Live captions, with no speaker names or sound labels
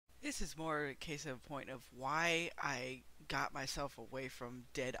this is more a case of point of why I got myself away from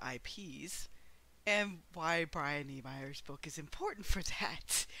dead IPs and why Brian Niemeyer's book is important for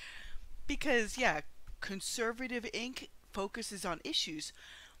that. Because, yeah, conservative ink focuses on issues,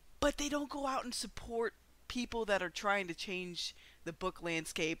 but they don't go out and support people that are trying to change the book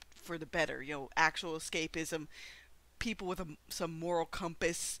landscape for the better. You know, actual escapism, people with some moral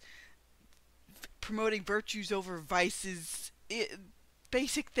compass, promoting virtues over vices,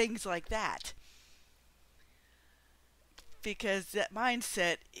 basic things like that. Because that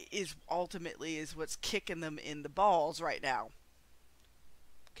mindset is ultimately is what's kicking them in the balls right now.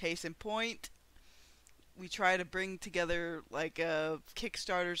 Case in point, we try to bring together like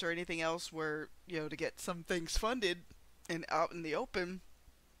Kickstarters or anything else where, to get some things funded and out in the open.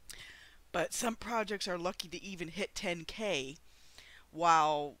 But some projects are lucky to even hit 10K,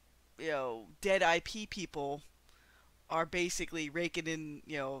 while dead IP people are basically raking in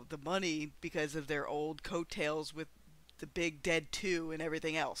the money because of their old coattails with the big Dead 2 and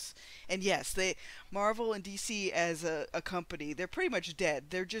everything else. And yes, they Marvel and DC as a company, they're pretty much dead.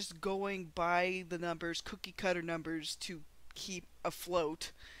 They're just going by the numbers, cookie cutter numbers to keep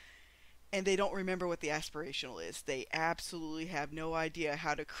afloat, and they don't remember what the aspirational is. They absolutely have no idea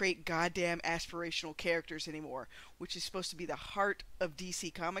how to create goddamn aspirational characters anymore, which is supposed to be the heart of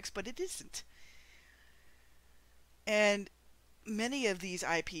DC Comics, but it isn't. And many of these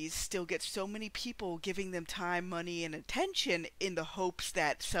IPs still get so many people giving them time, money, and attention in the hopes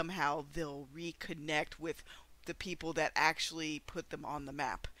that somehow they'll reconnect with the people that actually put them on the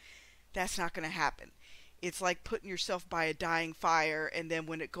map. That's not going to happen. It's like putting yourself by a dying fire, and then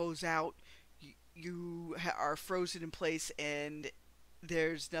when it goes out, you are frozen in place and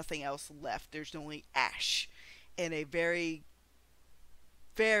there's nothing else left. There's only ash and a very,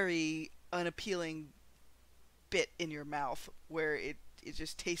 very unappealing bit in your mouth where it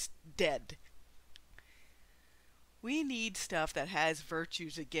just tastes dead. We need stuff that has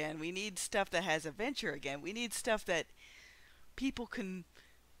virtues again. We need stuff that has adventure again. We need stuff that people can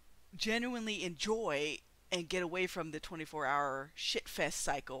genuinely enjoy and get away from the 24-hour shitfest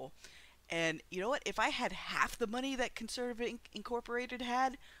cycle. And you know what? If I had half the money that Conservative Incorporated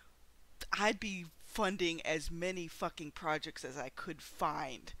had, I'd be funding as many fucking projects as I could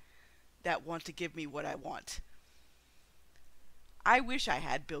find that want to give me what I want. I wish I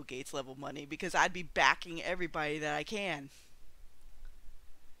had Bill Gates level money because I'd be backing everybody that I can.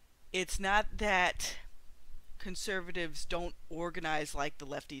 It's not that conservatives don't organize like the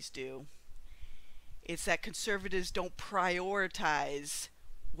lefties do. It's that conservatives don't prioritize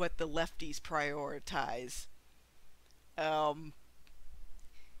what the lefties prioritize.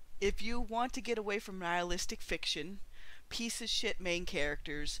 If you want to get away from nihilistic fiction, piece of shit main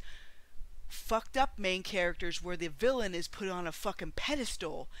characters, fucked up main characters where the villain is put on a fucking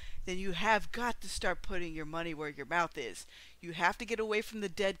pedestal, then you have got to start putting your money where your mouth is. You have to get away from the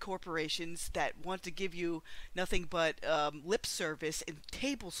dead corporations that want to give you nothing but lip service and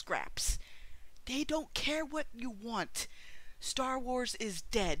table scraps. They don't care what you want. Star Wars is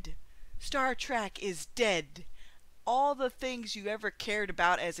dead. Star Trek is dead. All the things you ever cared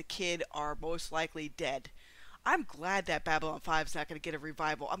about as a kid are most likely dead. I'm glad that Babylon 5 is not going to get a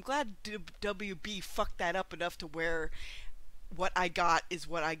revival. I'm glad WB fucked that up enough to where what I got is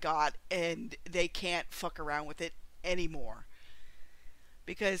what I got and they can't fuck around with it anymore.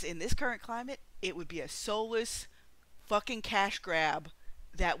 Because in this current climate, it would be a soulless fucking cash grab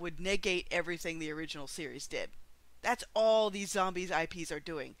that would negate everything the original series did. That's all these zombies IPs are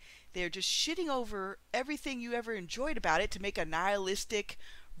doing. They're just shitting over everything you ever enjoyed about it to make a nihilistic,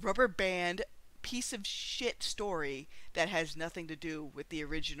 rubber band, piece of shit story that has nothing to do with the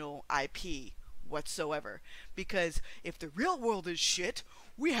original IP whatsoever. Because if the real world is shit,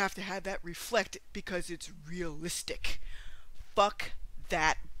 we have to have that reflect because it's realistic. Fuck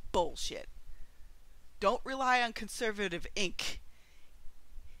that bullshit. Don't rely on conservative ink.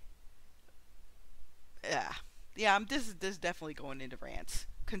 Yeah, this is definitely going into rants.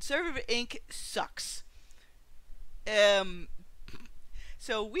 Conservative ink sucks.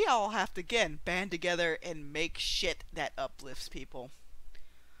 So we all have to, again, band together and make shit that uplifts people.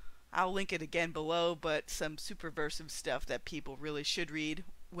 I'll link it again below, but some superversive stuff that people really should read,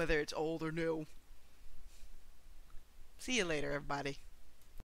 whether it's old or new. See you later, everybody.